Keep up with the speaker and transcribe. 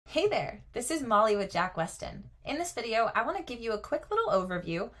Hey there, this is Molly with Jack Westin. In this video, I want to give you a quick little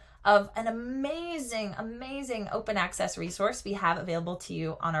overview of an amazing open access resource we have available to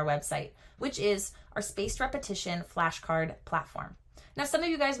you on our website, which is our spaced repetition flashcard platform. Now, some of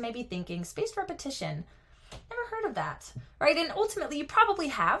you guys may be thinking, spaced repetition, never heard of that, right? And ultimately you probably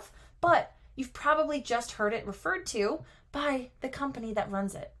have, but you've probably just heard it referred to by the company that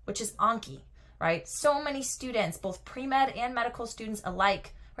runs it, which is Anki, right? So many students, both pre-med and medical students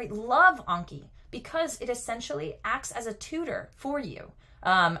alike, right, love Anki because it essentially acts as a tutor for you,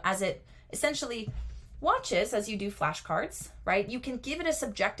 as it essentially watches as you do flashcards, right? You can give it a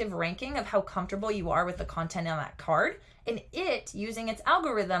subjective ranking of how comfortable you are with the content on that card, and it, using its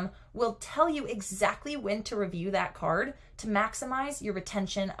algorithm, will tell you exactly when to review that card to maximize your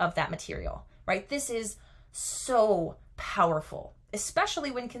retention of that material, right? This is so powerful,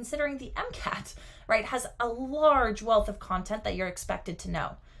 especially when considering the MCAT, right, has a large wealth of content that you're expected to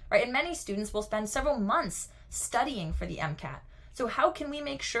know, right? And many students will spend several months studying for the MCAT. So how can we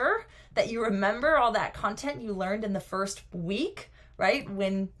make sure that you remember all that content you learned in the first week, right,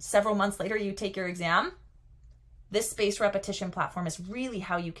 when several months later you take your exam? This spaced repetition platform is really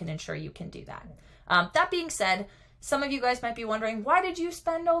how you can ensure you can do that. That being said, some of you guys might be wondering, why did you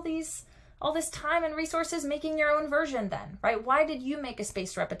spend all this time and resources making your own version then, right? Why did you make a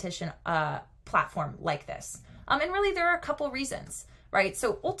spaced repetition platform like this? And really there are a couple reasons, right?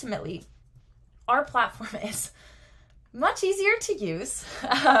 So ultimately, our platform is much easier to use.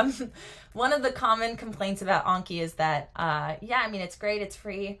 One of the common complaints about Anki is that, yeah, I mean, it's great, it's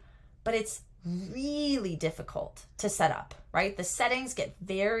free, but it's really difficult to set up, right? The settings get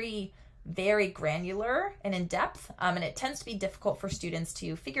very granular and in depth, and it tends to be difficult for students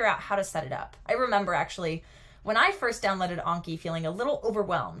to figure out how to set it up. I remember actually when I first downloaded Anki feeling a little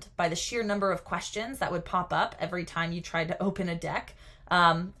overwhelmed by the sheer number of questions that would pop up every time you tried to open a deck.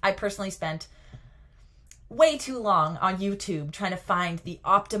 I personally spent way too long on YouTube trying to find the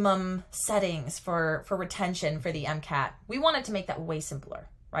optimum settings for retention for the MCAT. We wanted to make that way simpler,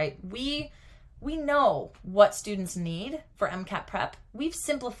 right? We know what students need for MCAT prep. We've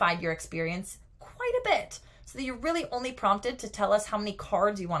simplified your experience quite a bit so that you're really only prompted to tell us how many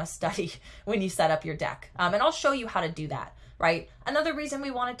cards you want to study when you set up your deck. And I'll show you how to do that, right? Another reason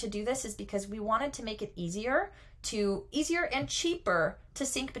we wanted to do this is because we wanted to make it easier and cheaper to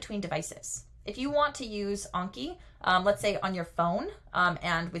sync between devices. If you want to use Anki, let's say on your phone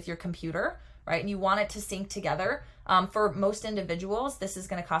and with your computer, right, and you want it to sync together, for most individuals, this is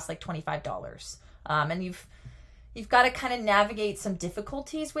going to cost like $25. And you've got to kind of navigate some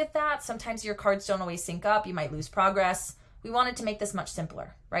difficulties with that. Sometimes your cards don't always sync up. You might lose progress. We wanted to make this much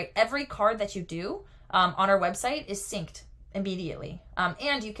simpler, right? Every card that you do on our website is synced immediately.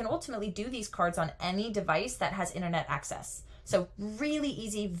 And you can ultimately do these cards on any device that has internet access. So really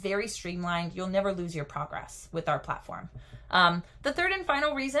easy, very streamlined. You'll never lose your progress with our platform. The third and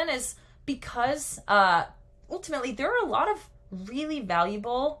final reason is because ultimately there are a lot of really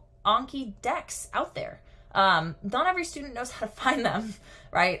valuable Anki decks out there. Not every student knows how to find them,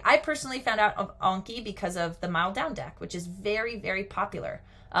 right? I personally found out of Anki because of the Mild Down deck, which is very popular.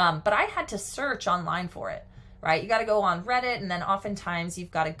 But I had to search online for it, right? You got to go on Reddit, and then oftentimes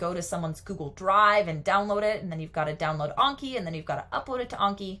you've got to go to someone's Google Drive and download it, and then you've got to download Anki, and then you've got to upload it to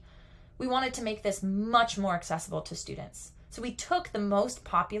Anki. We wanted to make this much more accessible to students. So we took the most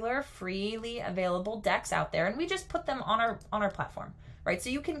popular, freely available decks out there, and we just put them on our platform, right? So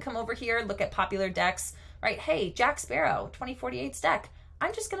you can come over here, look at popular decks, right? Hey, Jack Sparrow, 2048's deck.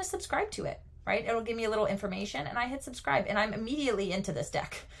 I'm just going to subscribe to it, right? It'll give me a little information, and I hit subscribe, and I'm immediately into this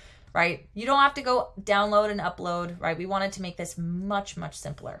deck, right? You don't have to go download and upload, right? We wanted to make this much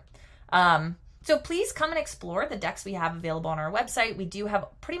simpler. So please come and explore the decks we have available on our website. We do have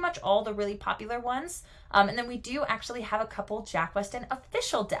pretty much all the really popular ones. And then we do actually have a couple Jack Westin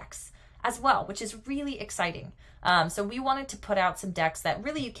official decks as well, which is really exciting. So we wanted to put out some decks that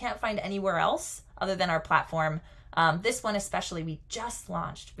really you can't find anywhere else other than our platform. This one especially, we just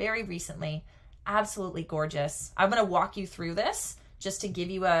launched very recently. Absolutely gorgeous. I'm going to walk you through this just to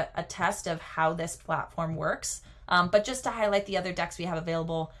give you a test of how this platform works. But just to highlight the other decks we have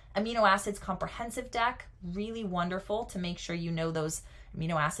available, amino acids comprehensive deck, really wonderful to make sure you know those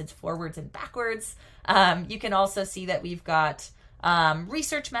amino acids forwards and backwards. You can also see that we've got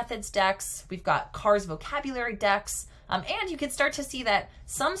research methods decks, we've got CARS vocabulary decks, and you can start to see that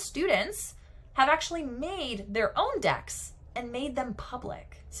some students have actually made their own decks and made them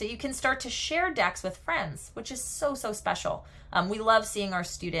public. So you can start to share decks with friends, which is so special. We love seeing our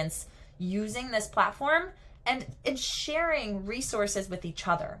students using this platform and sharing resources with each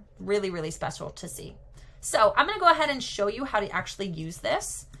other. Really special to see. So I'm going to go ahead and show you how to actually use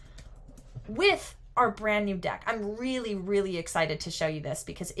this. with our brand new deck. I'm really, really excited to show you this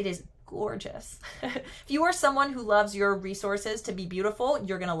because it is gorgeous. If you are someone who loves your resources to be beautiful,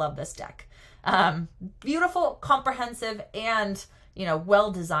 you're gonna love this deck. Beautiful, comprehensive, and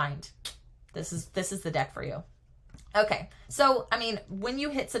well designed. This is the deck for you. Okay, so I mean, when you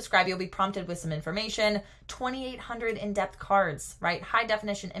hit subscribe, you'll be prompted with some information. 2,800 in-depth cards, right? High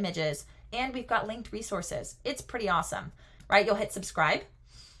definition images, and we've got linked resources. It's pretty awesome, right? You'll hit subscribe,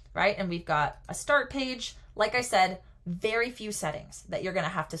 right? And we've got a start page. Like I said, very few settings that you're gonna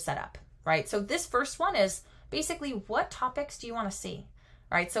have to set up, right? So this first one is basically, what topics do you wanna see,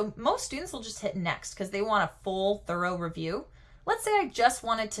 right? So most students will just hit next because they want a full, thorough review. Let's say I just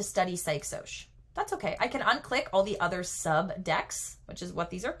wanted to study Psych-Soc. That's okay. I can unclick all the other sub decks, which is what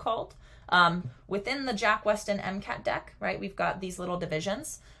these are called. Within the Jack Westin MCAT deck, right, we've got these little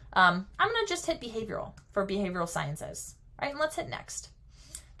divisions. I'm going to just hit behavioral for behavioral sciences, right? And let's hit next.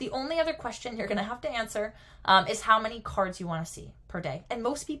 The only other question you're going to have to answer is how many cards you want to see per day. And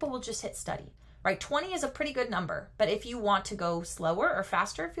most people will just hit study, right? 20 is a pretty good number, but if you want to go slower or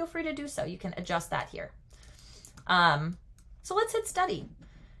faster, feel free to do so. You can adjust that here. So let's hit study.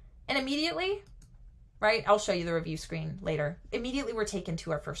 And immediately, right, I'll show you the review screen later. Immediately we're taken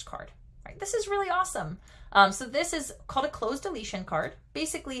to our first card, right? This is really awesome. So this is called a closed deletion card.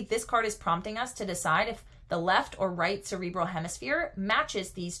 Basically, this card is prompting us to decide if the left or right cerebral hemisphere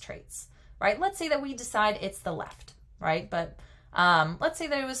matches these traits, right? Let's say that we decide it's the left, right? But let's say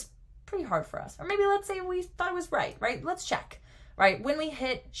that it was pretty hard for us. Or maybe let's say we thought it was right? Let's check, right? When we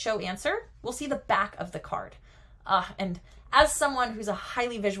hit show answer, we'll see the back of the card. And as someone who's a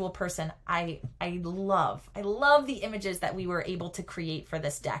highly visual person, I love the images that we were able to create for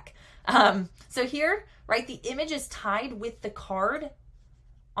this deck. So here, right, the image is tied with the card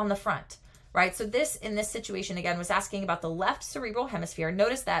on the front, right? So this, in this situation, again, was asking about the left cerebral hemisphere.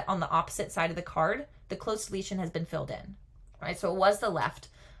 Notice that on the opposite side of the card, the closed deletion has been filled in, right? So it was the left.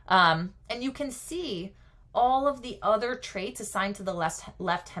 And you can see all of the other traits assigned to the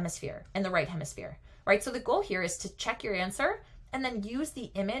left hemisphere and the right hemisphere. Right, so the goal here is to check your answer and then use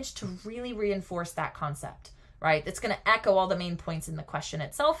the image to really reinforce that concept, right? It's going to echo all the main points in the question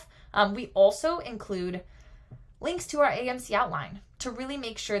itself. We also include links to our AMC outline to really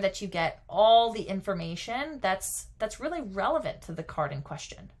make sure that you get all the information that's really relevant to the card in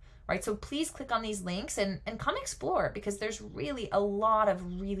question, right? So please click on these links and come explore, because there's really a lot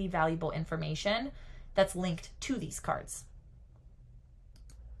of really valuable information that's linked to these cards.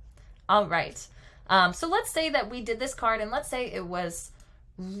 All right. So let's say that we did this card and let's say it was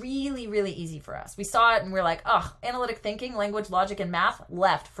really, really easy for us. We saw it and we're like, oh, analytic thinking, language, logic, and math,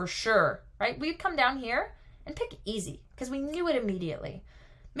 left for sure, right? We'd come down here and pick easy because we knew it immediately.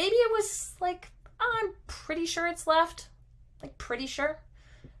 Maybe it was like, oh, I'm pretty sure it's left, like pretty sure.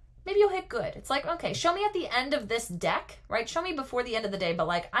 Maybe you'll hit good. It's like, okay, show me at the end of this deck, right? Show me before the end of the day, but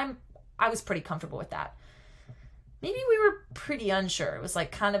like I was pretty comfortable with that. Maybe we were pretty unsure. It was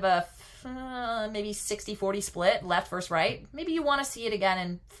like kind of a maybe 60-40 split, left versus right. Maybe you want to see it again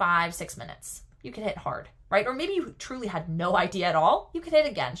in 5-6 minutes. You could hit hard, right? Or maybe you truly had no idea at all. You could hit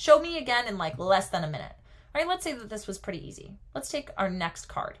again. Show me again in like less than a minute, right? Let's say that this was pretty easy. Let's take our next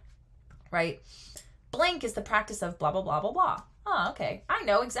card, right? Blank is the practice of blah, blah, blah, blah, blah. Oh, okay. I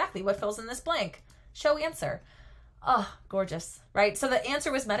know exactly what fills in this blank. Show answer. Oh, gorgeous, right? So the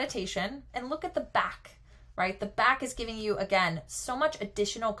answer was meditation, and look at the back. Right? The back is giving you, again, so much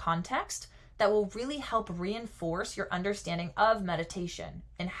additional context that will really help reinforce your understanding of meditation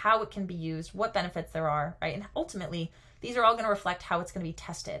and how it can be used, what benefits there are, right? And ultimately, these are all going to reflect how it's going to be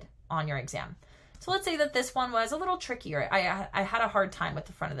tested on your exam. So let's say that this one was a little trickier. I had a hard time with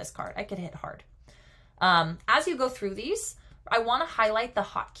the front of this card. I could hit hard. As you go through these, I want to highlight the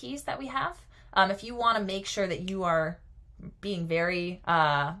hotkeys that we have. If you want to make sure that you are being very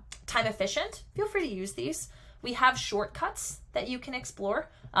time efficient, feel free to use these. We have shortcuts that you can explore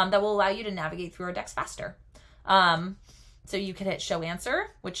that will allow you to navigate through our decks faster. So you could hit show answer,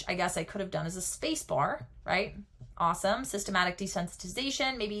 which I guess I could have done as a space bar, right? Awesome. Systematic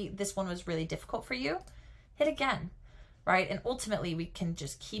desensitization. Maybe this one was really difficult for you. Hit again, right? And ultimately we can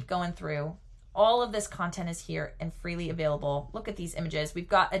just keep going through. All of this content is here and freely available. Look at these images. We've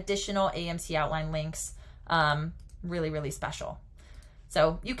got additional AMC outline links. Really, really special.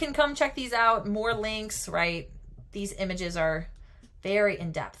 So you can come check these out. More links, right? These images are very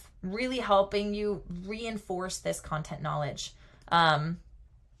in-depth, really helping you reinforce this content knowledge. And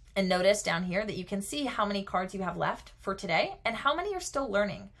notice down here that you can see how many cards you have left for today and how many you're still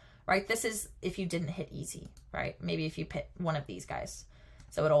learning, right? This is if you didn't hit easy, right? Maybe if you hit one of these guys.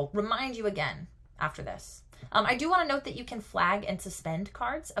 So it'll remind you again after this. I do want to note that you can flag and suspend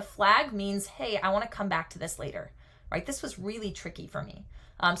cards. A flag means, hey, I want to come back to this later, right? This was really tricky for me.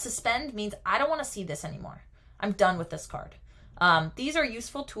 Suspend means I don't want to see this anymore. I'm done with this card. These are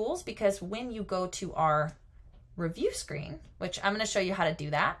useful tools because when you go to our review screen, which I'm going to show you how to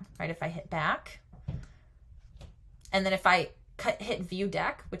do that, right? If I hit back, and then if I hit view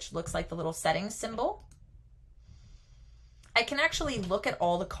deck, which looks like the little settings symbol, I can actually look at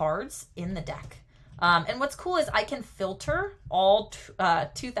all the cards in the deck. And what's cool is I can filter all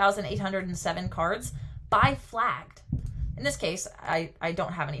 2,807 cards by flagged. In this case, I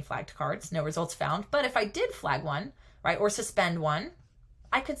don't have any flagged cards, no results found. But if I did flag one, right, or suspend one,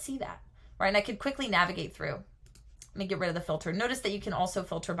 I could see that, right? And I could quickly navigate through. Let me get rid of the filter. Notice that you can also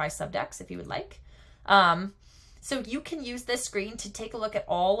filter by subdecks if you would like. So you can use this screen to take a look at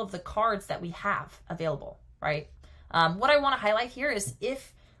all of the cards that we have available, right? What I want to highlight here is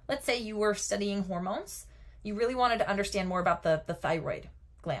if, let's say you were studying hormones, you really wanted to understand more about the thyroid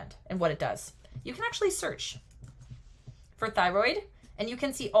gland and what it does. You can actually search for thyroid and you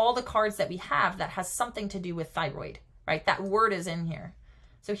can see all the cards that we have that has something to do with thyroid, right? That word is in here.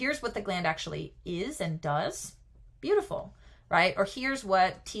 So here's what the gland actually is and does. Beautiful, right? Or here's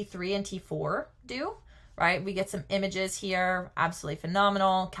what T3 and T4 do, right? We get some images here, absolutely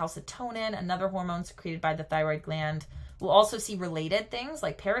phenomenal. Calcitonin, another hormone secreted by the thyroid gland. We'll also see related things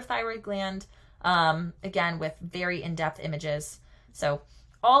like parathyroid gland, again, with very in-depth images. So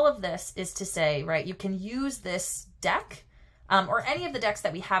all of this is to say, right, you can use this deck or any of the decks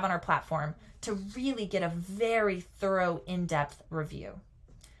that we have on our platform to really get a very thorough, in-depth review.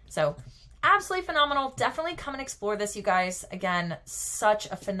 So absolutely phenomenal. Definitely come and explore this, you guys. Again, such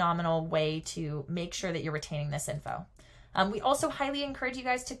a phenomenal way to make sure that you're retaining this info. We also highly encourage you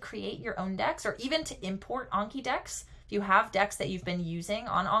guys to create your own decks or even to import Anki decks. If you have decks that you've been using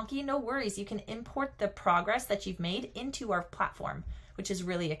on Anki, no worries. You can import the progress that you've made into our platform, which is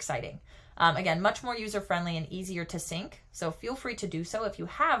really exciting. Again, much more user-friendly and easier to sync. So feel free to do so. If you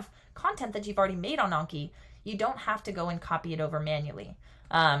have content that you've already made on Anki, you don't have to go and copy it over manually.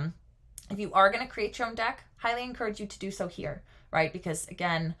 If you are going to create your own deck, highly encourage you to do so here, right? Because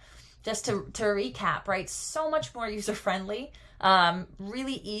again, just to recap, right? So much more user-friendly,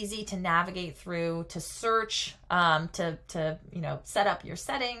 really easy to navigate through, to search, to set up your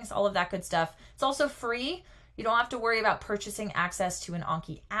settings, all of that good stuff. It's also free. You don't have to worry about purchasing access to an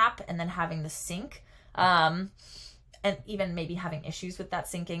Anki app and then having the sync, and even maybe having issues with that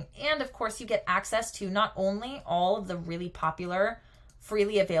syncing. And of course, you get access to not only all of the really popular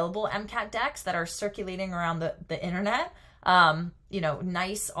freely available MCAT decks that are circulating around the internet,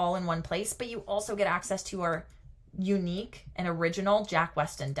 nice all in one place, but you also get access to our unique and original Jack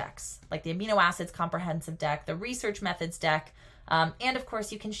Westin decks, like the amino acids comprehensive deck, the research methods deck, and of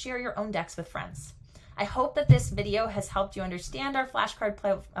course you can share your own decks with friends. I hope that this video has helped you understand our flashcard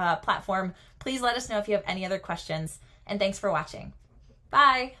platform. Please let us know if you have any other questions, and thanks for watching.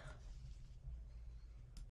 Bye.